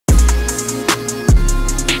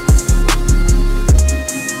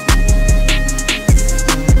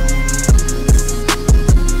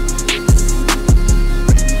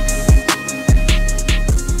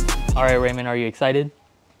Raymond, are you excited?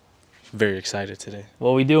 Very excited today.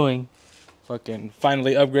 What are we doing? Fucking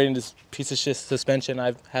finally upgrading this piece of shit suspension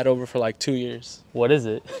I've had over for like 2 years. What is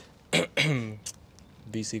it?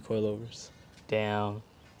 BC Coilovers. Damn.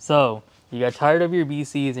 So, you got tired of your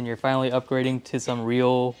BCs and you're finally upgrading to some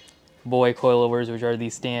real boy coilovers, which are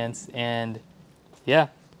these Stance. And yeah,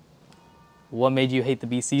 what made you hate the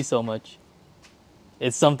BC so much?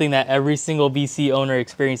 It's something that every single BC owner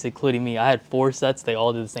experienced, including me. I had 4 sets, they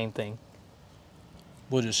all did the same thing.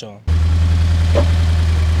 We'll just show them.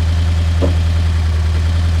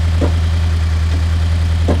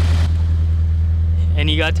 And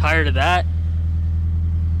you got tired of that?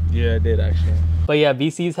 Yeah, I did actually. But yeah,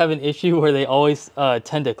 BCs have an issue where they always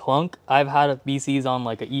tend to clunk. I've had BCs on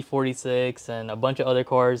like a E46 and a bunch of other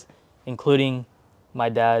cars, including my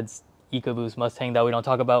dad's EcoBoost Mustang that we don't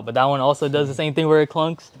talk about, but that one also does the same thing where it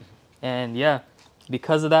clunks. And yeah,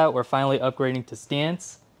 because of that, we're finally upgrading to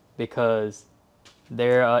Stance because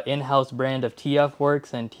their in-house brand of TF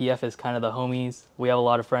works, and TF is kind of the homies. We have a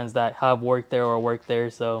lot of friends that have worked there or work there,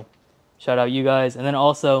 so shout out you guys. And then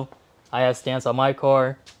also, I have Stance on my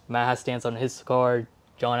car, Matt has Stance on his car,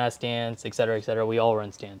 John has Stance, etc., etc. We all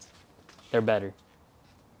run Stance. They're better.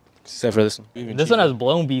 Except for this one. This one has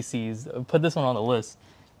blown BCs. Put this one on the list.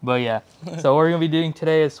 But yeah, so what we're going to be doing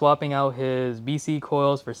today is swapping out his BC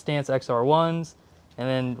coils for Stance XR1s. And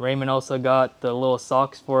then Raymond also got the little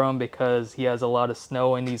socks for him because he has a lot of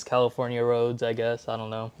snow in these California roads, I guess. I don't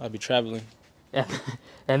know. I'll be traveling.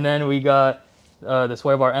 And then we got the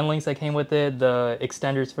sway bar end links that came with it, the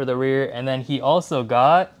extenders for the rear. And then he also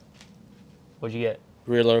got, what'd you get?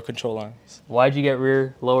 Rear lower control arms. Why'd you get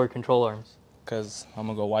rear lower control arms? Because I'm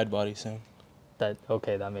going to go wide body soon.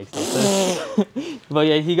 Okay, that makes no sense. But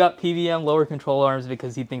yeah, he got PBM lower control arms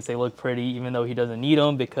because he thinks they look pretty, even though he doesn't need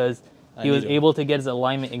them because he was able to get his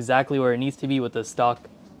alignment exactly where it needs to be with the stock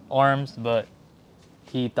arms, but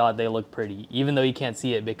he thought they looked pretty, even though you can't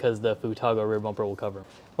see it because the Futago rear bumper will cover.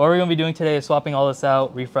 What we're going to be doing today is swapping all this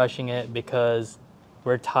out, refreshing it, because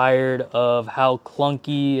we're tired of how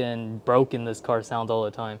clunky and broken this car sounds all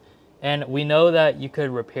the time. And we know that you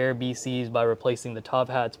could repair BCs by replacing the top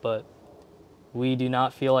hats, but we do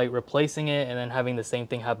not feel like replacing it and then having the same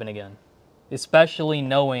thing happen again. Especially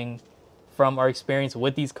knowing from our experience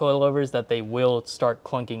with these coilovers that they will start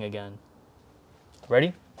clunking again.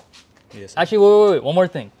 Ready? Yes. Actually, wait. One more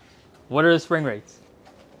thing. What are the spring rates?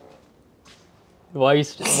 Why are you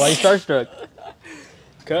starstruck?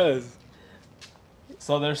 Because,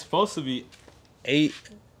 so they're supposed to be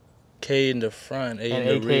 8K in the front, 8 and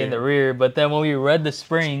in the 8K rear. in the rear, but then when we read the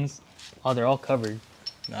springs, oh, they're all covered.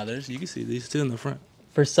 Nah, you can see these 2 in the front.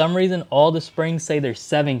 For some reason, all the springs say they're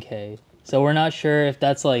 7K. So we're not sure if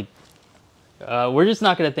that's like, we're just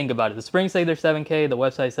not going to think about it. The springs say they're 7K. The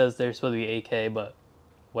website says they're supposed to be 8K, but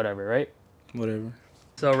whatever, right? Whatever.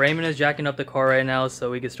 So Raymond is jacking up the car right now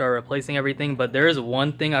so we can start replacing everything. But there is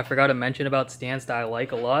one thing I forgot to mention about Stance that I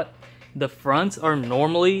like a lot. The fronts are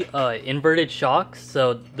normally inverted shocks,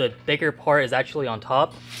 so the thicker part is actually on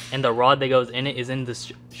top, and the rod that goes in it is in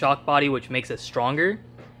the shock body, which makes it stronger.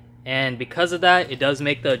 And because of that, it does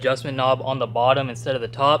make the adjustment knob on the bottom instead of the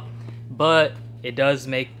top, but it does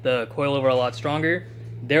make the coilover a lot stronger.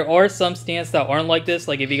 There are some Stance that aren't like this.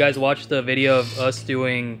 Like if you guys watched the video of us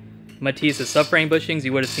doing Matisse's subframe bushings,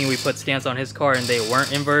 you would have seen we put Stance on his car and they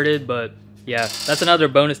weren't inverted. But yeah, that's another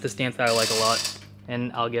bonus to Stance that I like a lot.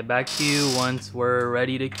 And I'll get back to you once we're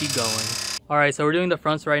ready to keep going. Alright, so we're doing the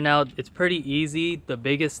fronts right now. It's pretty easy. The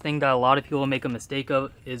biggest thing that a lot of people make a mistake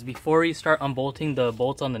of is before you start unbolting the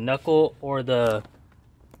bolts on the knuckle or the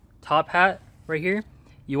top hat right here,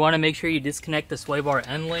 you want to make sure you disconnect the sway bar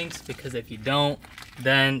end links, because if you don't,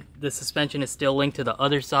 then the suspension is still linked to the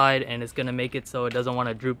other side and it's going to make it so it doesn't want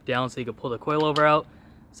to droop down so you can pull the coilover out.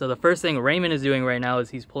 So the first thing Raymond is doing right now is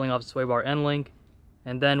he's pulling off the sway bar end link,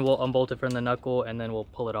 and then we'll unbolt it from the knuckle and then we'll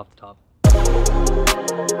pull it off the top.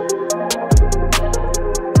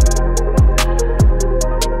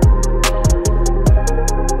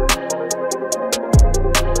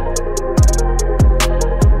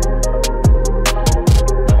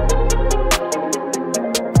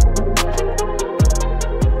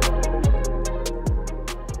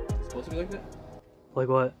 Like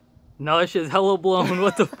what? No, that shit's hella blown.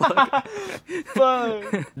 What the fuck?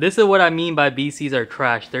 Fuck. This is what I mean by BCs are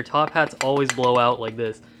trash. Their top hats always blow out like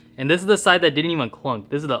this. And this is the side that didn't even clunk.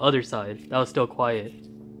 This is the other side. That was still quiet.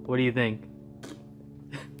 What do you think?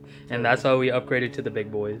 And that's why we upgraded to the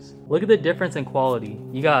big boys. Look at the difference in quality.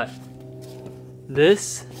 You got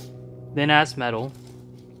this thin ass metal,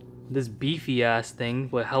 this beefy ass thing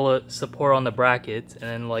with hella support on the brackets, and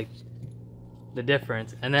then like the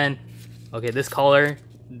difference. And then, okay, this collar,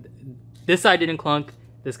 This side didn't clunk.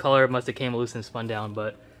 This color must have came loose and spun down,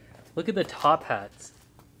 but look at the top hats.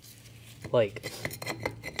 Like,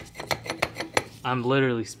 I'm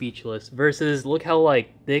literally speechless. Versus, look how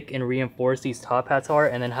like thick and reinforced these top hats are,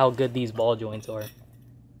 and then how good these ball joints are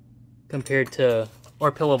compared to,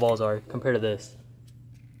 or pillow balls are compared to this.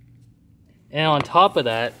 And on top of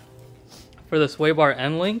that, for the sway bar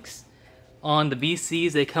end links, on the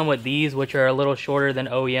BCs they come with these, which are a little shorter than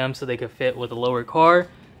OEM, so they could fit with a lower car,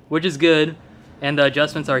 which is good. And the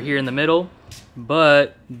adjustments are here in the middle,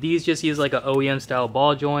 but these just use like a OEM style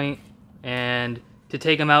ball joint. And to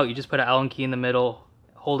take them out, you just put an Allen key in the middle,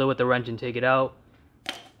 hold it with the wrench and take it out.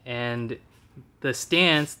 And the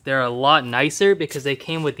Stance, they're a lot nicer because they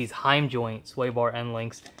came with these Heim joint sway bar end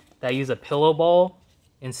links that use a pillow ball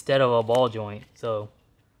instead of a ball joint. So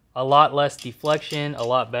a lot less deflection, a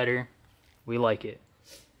lot better. We like it.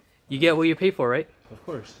 You get what you pay for, right? Of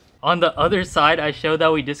course. On the other side, I showed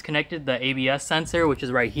that we disconnected the ABS sensor, which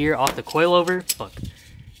is right here off the coilover,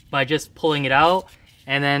 by just pulling it out.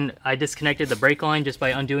 And then I disconnected the brake line just by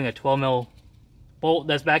undoing a 12 mil bolt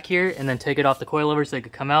that's back here, and then take it off the coilover so it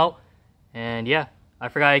could come out. And yeah, I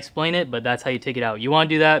forgot to explain it, but that's how you take it out. You want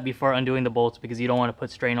to do that before undoing the bolts because you don't want to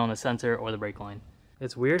put strain on the sensor or the brake line.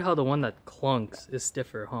 It's weird how the one that clunks is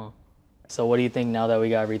stiffer, huh? So what do you think now that we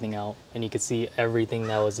got everything out and you can see everything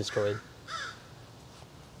that was destroyed?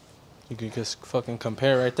 You could just fucking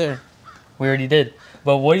compare right there. We already did.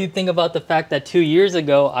 But what do you think about the fact that 2 years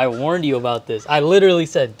ago, I warned you about this? I literally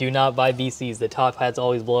said, do not buy BCs. The top hats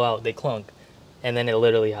always blow out. They clunk. And then it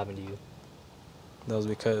literally happened to you. That was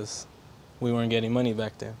because we weren't getting money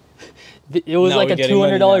back then. It was like a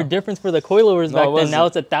 $200 difference for the coilovers back then. Now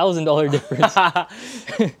it's a $1,000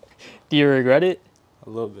 difference. Do you regret it? A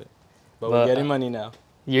little bit. But we're getting money now.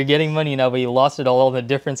 You're getting money now, but you lost it all the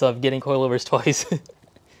difference of getting coilovers twice.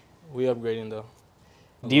 We upgrading though.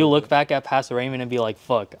 Do you look back at past Raymond and be like,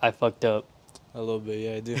 fuck, I fucked up? A little bit,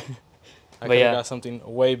 yeah, I do. I could have got something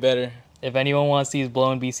way better. If anyone wants these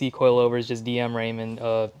blown BC coilovers, just DM Raymond.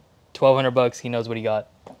 $1,200, he knows what he got.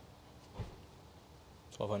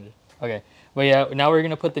 1,200. Okay, but yeah, now we're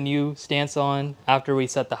gonna put the new Stance on after we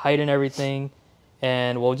set the height and everything,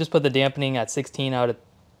 and we'll just put the dampening at 16 out of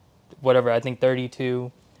whatever, I think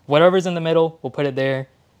 32. Whatever's in the middle, we'll put it there.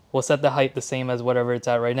 We'll set the height the same as whatever it's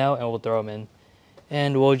at right now, and we'll throw them in.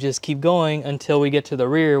 And we'll just keep going until we get to the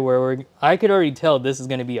rear where I could already tell this is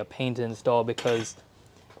gonna be a pain to install because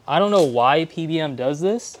I don't know why PBM does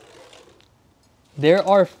this. There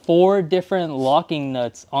are 4 different locking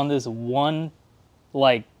nuts on this one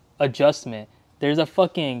like adjustment. There's a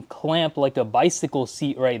fucking clamp like a bicycle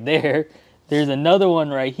seat right there. There's another one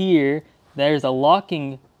right here. There's a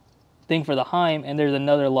locking thing for the Heim, and there's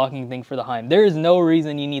another locking thing for the Heim. There is no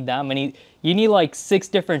reason you need that many. You need like 6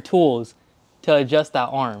 different tools to adjust that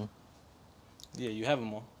arm. Yeah, you have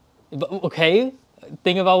them all. But, okay,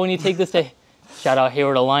 think about when you take this to shout out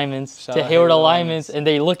Hayward Alignments, to Hayward Alignments, and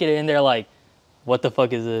they look at it and they're like, what the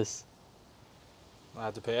fuck is this? I'll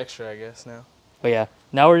have to pay extra, I guess, now. But yeah,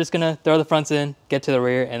 now we're just gonna throw the fronts in, get to the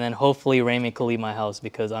rear, and then hopefully Raymond can leave my house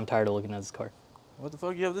because I'm tired of looking at this car. What the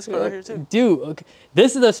fuck? You have this car right here too? Dude, okay.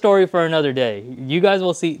 This is a story for another day. You guys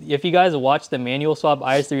will see, if you guys watch the manual swap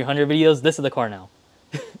IS300 videos, this is the car now.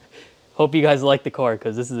 Hope you guys like the car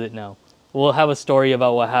because this is it now. We'll have a story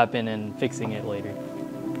about what happened and fixing it later.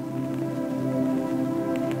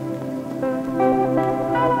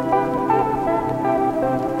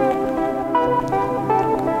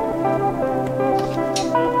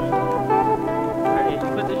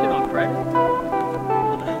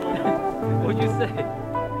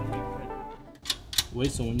 Wait,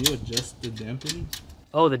 so when you adjust the dampening?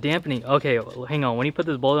 Oh, the dampening. Okay, hang on. When you put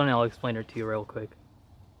this bolt on, I'll explain it to you real quick.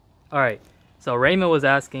 Alright, so Raymond was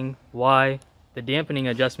asking why the dampening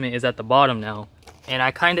adjustment is at the bottom now. And I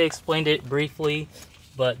kind of explained it briefly,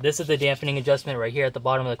 but this is the dampening adjustment right here at the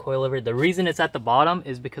bottom of the coilover. The reason it's at the bottom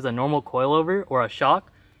is because a normal coilover or a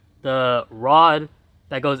shock, the rod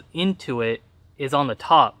that goes into it is on the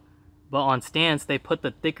top. But on Stance, they put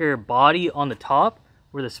the thicker body on the top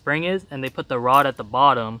where the spring is, and they put the rod at the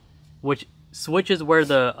bottom, which switches where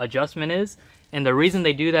the adjustment is. And the reason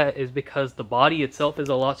they do that is because the body itself is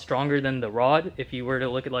a lot stronger than the rod. If you were to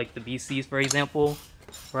look at like the BCs, for example,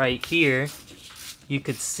 right here, you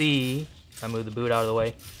could see, if I move the boot out of the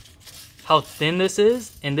way, how thin this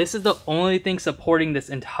is. And this is the only thing supporting this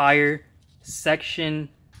entire section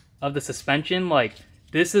of the suspension. Like,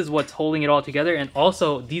 this is what's holding it all together. And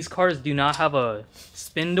also, these cars do not have a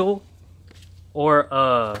spindle or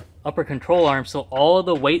a upper control arm, so all of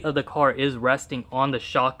the weight of the car is resting on the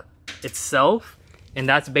shock itself, and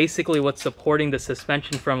that's basically what's supporting the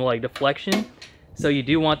suspension from like deflection. So you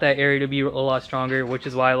do want that area to be a lot stronger, which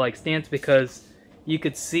is why I like Stance, because you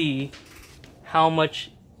could see how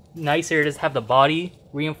much nicer it is to have the body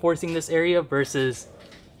reinforcing this area versus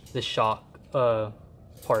the shock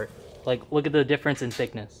part. Like, look at the difference in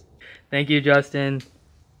thickness. Thank you, Justin.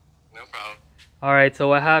 No problem. All right, so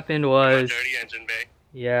what happened was... Dirty engine bay.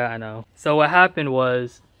 Yeah, I know. So what happened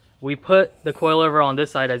was we put the coilover on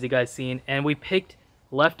this side, as you guys seen, and we picked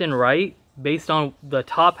left and right based on the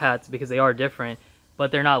top hats because they are different,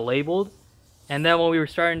 but they're not labeled. And then when we were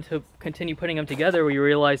starting to continue putting them together, we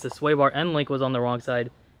realized the sway bar end link was on the wrong side.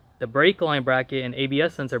 The brake line bracket and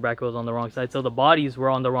ABS sensor bracket was on the wrong side. So the bodies were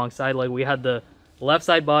on the wrong side. Like, we had the left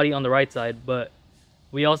side body on the right side, but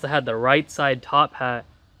we also had the right side top hat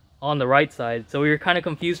on the right side. So we were kind of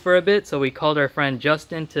confused for a bit. So we called our friend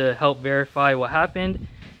Justin to help verify what happened.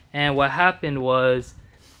 And what happened was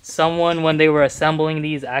someone, when they were assembling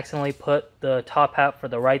these, accidentally put the top hat for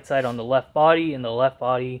the right side on the left body and the left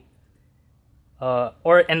body,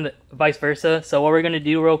 and vice versa. So what we're going to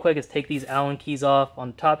do real quick is take these Allen keys off on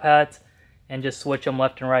the top hats and just switch them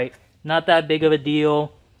left and right. Not that big of a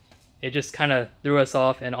deal. It just kind of threw us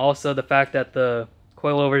off. And also the fact that the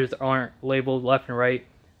coilovers aren't labeled left and right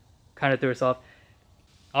kind of threw us off.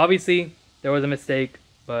 Obviously, there was a mistake,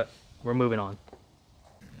 but we're moving on.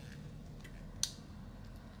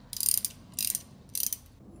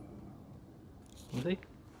 See?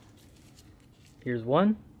 Here's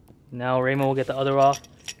one. Now Raymond will get the other off,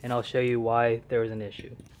 and I'll show you why there was an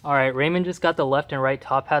issue. Alright, Raymond just got the left and right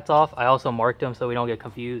top hats off. I also marked them so we don't get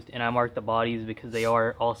confused, and I marked the bodies because they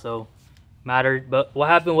are also mattered. But what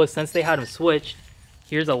happened was, since they had them switched,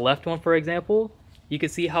 here's a left one for example, you can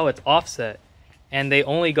see how it's offset, and they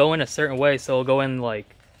only go in a certain way. So it'll go in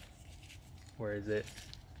like, where is it?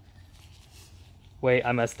 Wait,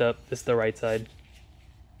 I messed up. This is the right side.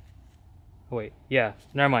 Wait, yeah,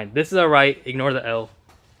 never mind. This is a right, ignore the L.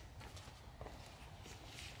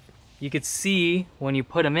 You could see when you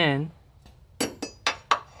put them in,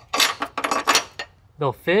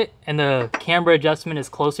 they'll fit, and the camber adjustment is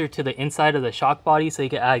closer to the inside of the shock body, so you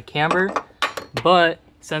can add camber. But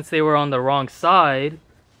since they were on the wrong side,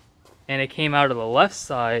 and it came out of the left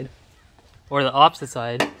side, or the opposite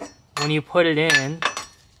side, when you put it in,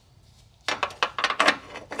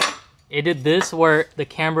 it did this where the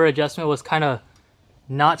camber adjustment was kind of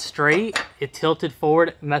not straight. It tilted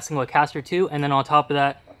forward, messing with caster 2, and then on top of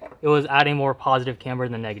that, it was adding more positive camber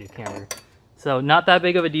than negative camber. So not that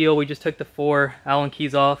big of a deal. We just took the 4 Allen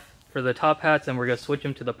keys off for the top hats, and we're going to switch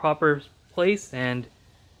them to the proper place, and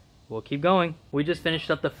we'll keep going. We just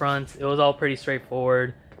finished up the fronts. It was all pretty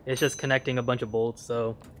straightforward. It's just connecting a bunch of bolts.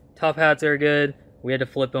 So top hats are good. We had to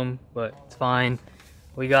flip them, but it's fine.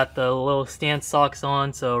 We got the little Stance socks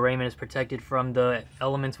on, so Raymond is protected from the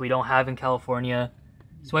elements we don't have in California.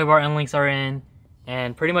 Sway bar end links are in,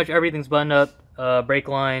 and pretty much everything's buttoned up. Brake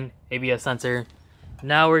line, ABS sensor.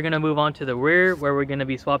 Now we're going to move on to the rear, where we're going to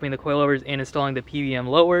be swapping the coilovers and installing the PBM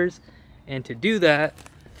lowers. And to do that,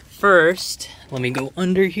 first, let me go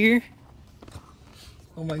under here.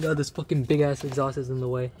 Oh my god, this fucking big ass exhaust is in the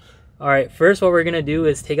way. Alright, first what we're going to do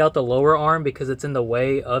is take out the lower arm because it's in the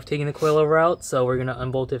way of taking the coilover out. So we're going to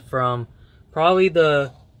unbolt it from probably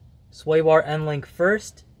the sway bar end link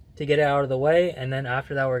first to get it out of the way. And then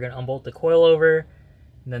after that, we're going to unbolt the coilover,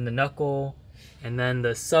 and then the knuckle, and then the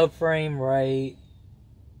subframe right,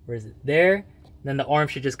 where is it? There. Then the arm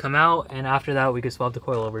should just come out, and after that we can swap the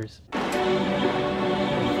coilovers.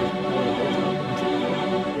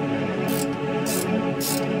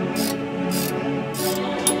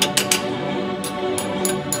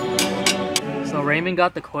 So Raymond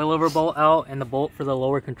got the coilover bolt out and the bolt for the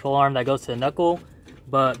lower control arm that goes to the knuckle.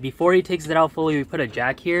 But before he takes it out fully, we put a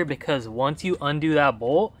jack here because once you undo that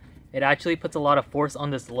bolt, it actually puts a lot of force on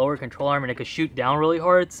this lower control arm and it could shoot down really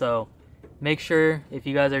hard. So make sure if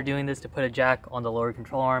you guys are doing this to put a jack on the lower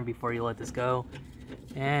control arm before you let this go,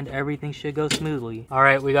 and everything should go smoothly. All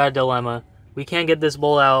right, we got a dilemma. We can't get this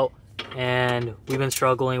bolt out and we've been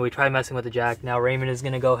struggling. We tried messing with the jack. Now Raymond is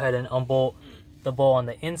gonna go ahead and unbolt the bolt on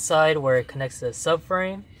the inside where it connects to the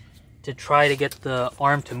subframe to try to get the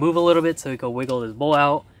arm to move a little bit so we can wiggle this bolt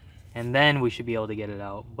out, and then we should be able to get it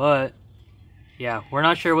out. But yeah, we're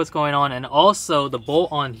not sure what's going on. And also the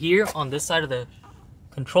bolt on here on this side of the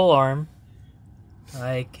control arm,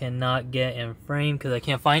 I cannot get in frame because I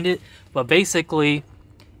can't find it, but basically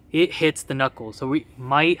it hits the knuckle, so we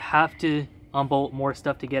might have to unbolt more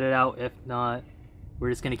stuff to get it out. If not, we're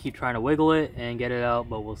just gonna keep trying to wiggle it and get it out,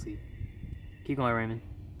 but we'll see. Keep going, Raymond.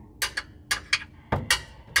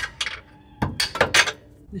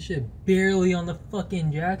 This shit barely on the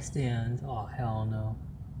fucking jack stand. Oh hell no.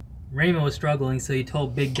 Raymond was struggling, so he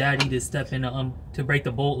told Big Daddy to step in to break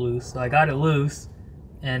the bolt loose. So I got it loose,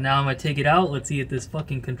 and now I'm gonna take it out. Let's see if this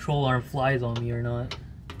fucking control arm flies on me or not.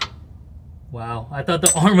 Wow, I thought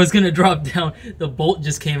the arm was gonna drop down. The bolt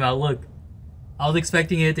just came out, look. I was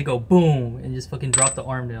expecting it to go boom and just fucking drop the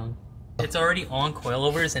arm down. It's already on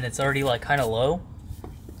coilovers and it's already like kind of low.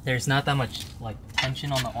 There's not that much like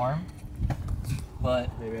tension on the arm, but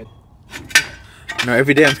no,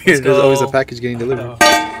 every day I'm here, there's always a package getting delivered.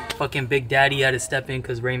 Fucking Big Daddy had to step in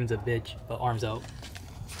because Raymond's a bitch, but arms out.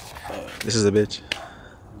 This is a bitch.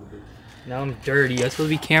 Now I'm dirty. I'm supposed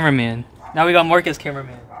to be cameraman. Now we got Mark as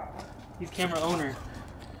cameraman. He's camera owner.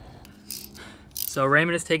 So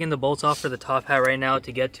Raymond is taking the bolts off for the top hat right now.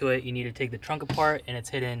 To get to it, you need to take the trunk apart, and it's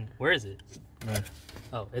hidden. Where is it? Right.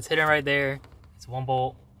 Oh, it's hidden right there. It's 1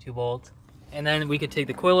 bolt, 2 bolts. And then we could take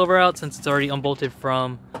the coilover out since it's already unbolted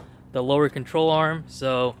from the lower control arm.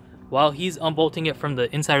 So while he's unbolting it from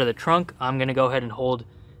the inside of the trunk, I'm gonna go ahead and hold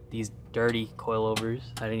these dirty coilovers.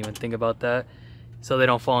 I didn't even think about that. So they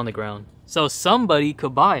don't fall on the ground. So somebody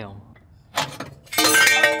could buy them.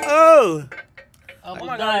 Oh!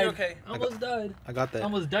 Almost died. Okay. Almost died. I got that.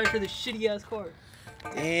 Almost died for this shitty ass car.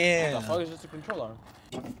 Damn. What the fuck is just a control arm?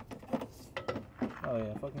 Oh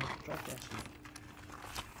yeah, fucking drop that shit.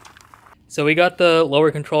 So we got the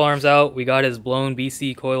lower control arms out. We got his blown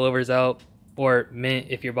BC coilovers out, or mint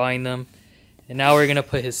if you're buying them. And now we're gonna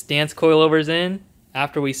put his stance coilovers in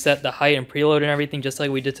after we set the height and preload and everything, just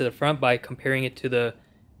like we did to the front by comparing it to the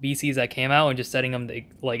BCs that came out and just setting them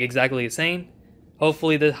like exactly the same.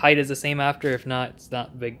 Hopefully the height is the same after. If not, it's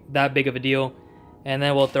not that big of a deal. And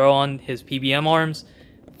then we'll throw on his PBM arms.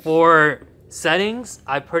 For settings,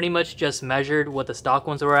 I pretty much just measured what the stock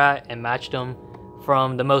ones were at and matched them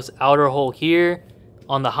from the most outer hole here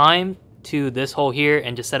on the Heim to this hole here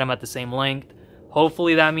and just set them at the same length.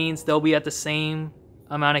 Hopefully that means they'll be at the same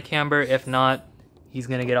amount of camber. If not, he's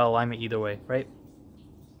gonna get out of alignment either way, right?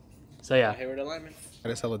 So yeah. Hayward alignment.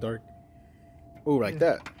 It's hella dark. Oh, like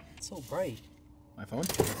that. It's so bright. My phone?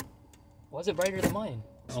 Why is it brighter than mine?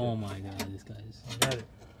 Oh my god, this guy's... I got it.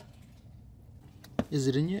 Is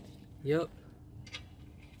it in yet? Yep.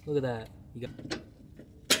 Look at that. You got...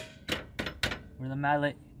 Where the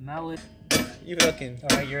mallet? You fucking...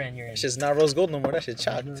 Alright, you're in. That shit's not rose gold no more. That shit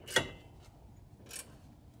chopped.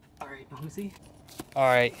 Alright, let me see.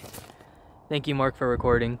 Alright. Thank you, Mark, for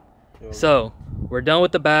recording. So, we're done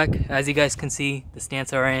with the back. As you guys can see, the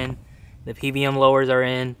stance are in. The PBM lowers are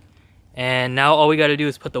in. And now all we got to do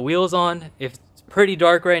is put the wheels on. It's pretty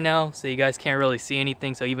dark right now, so you guys can't really see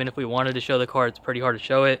anything. So even if we wanted to show the car, it's pretty hard to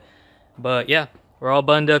show it. But yeah, we're all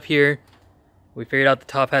buttoned up here. We figured out the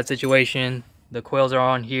top hat situation. The coils are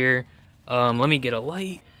on here. Let me get a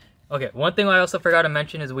light. Okay, one thing I also forgot to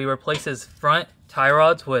mention is we replaced his front tie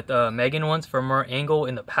rods with Megan ones for more angle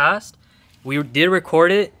in the past. We did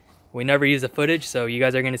record it. We never used the footage, so you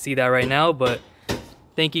guys are going to see that right now. But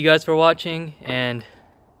thank you guys for watching, and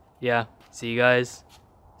yeah, see you guys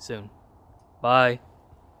soon. Bye.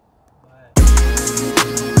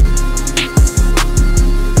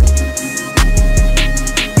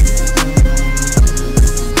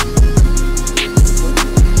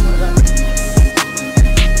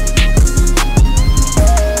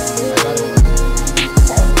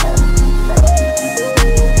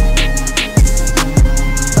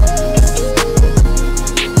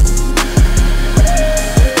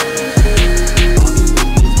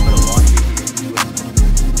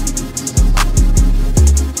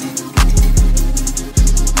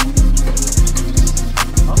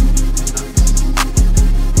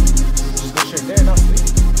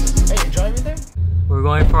 We're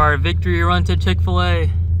going for our victory run to Chick-fil-A.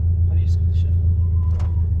 How do you scoot the shit?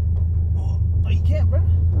 Oh, you can't, bro.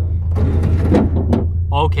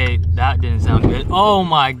 Okay, that didn't sound good. Oh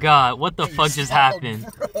my god, what the fuck just happened?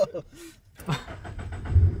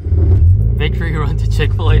 Victory run to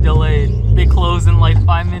Chick-fil-A delayed. They close in like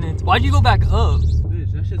 5 minutes. Why'd you go back up?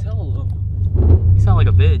 Bitch, that shit's hella low. You sound like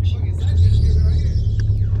a bitch.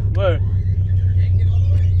 Where?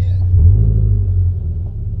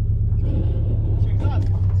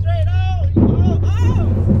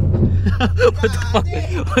 What the fuck?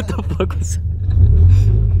 What the fuck was that?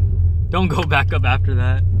 Don't go back up after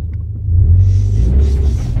that.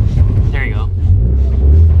 There you go.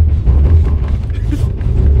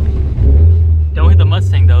 Don't hit the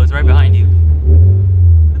Mustang though, it's right behind you.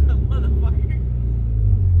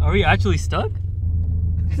 Are we actually stuck?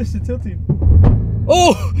 This is tilting.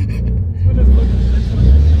 Oh!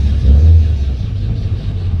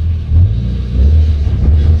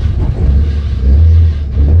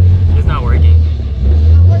 It's not working.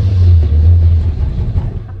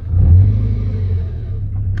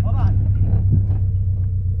 Hold on.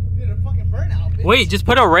 Wait, just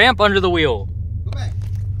put a ramp under the wheel. Go back.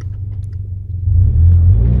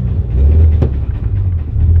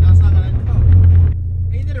 That's not gonna go.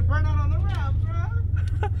 Hey, you did a burnout on the ramp, bro.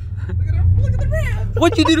 Look at the ramp.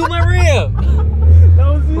 What'd you do to my ramp? That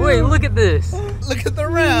was you. Wait, look at this. Look at the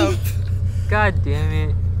ramp. God damn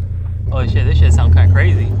it. Oh shit, this shit sound kind of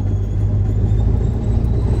crazy.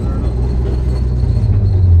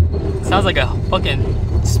 Sounds like a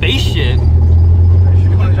fucking spaceship.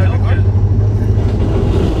 You wanna drive the car?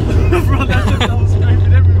 Bro, that shit was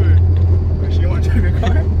scraping everywhere. Actually, you wanna drive your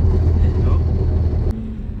car? No.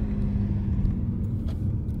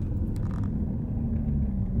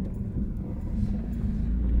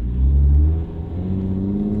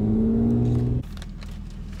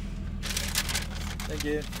 Thank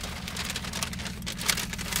you.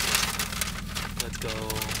 Let's go.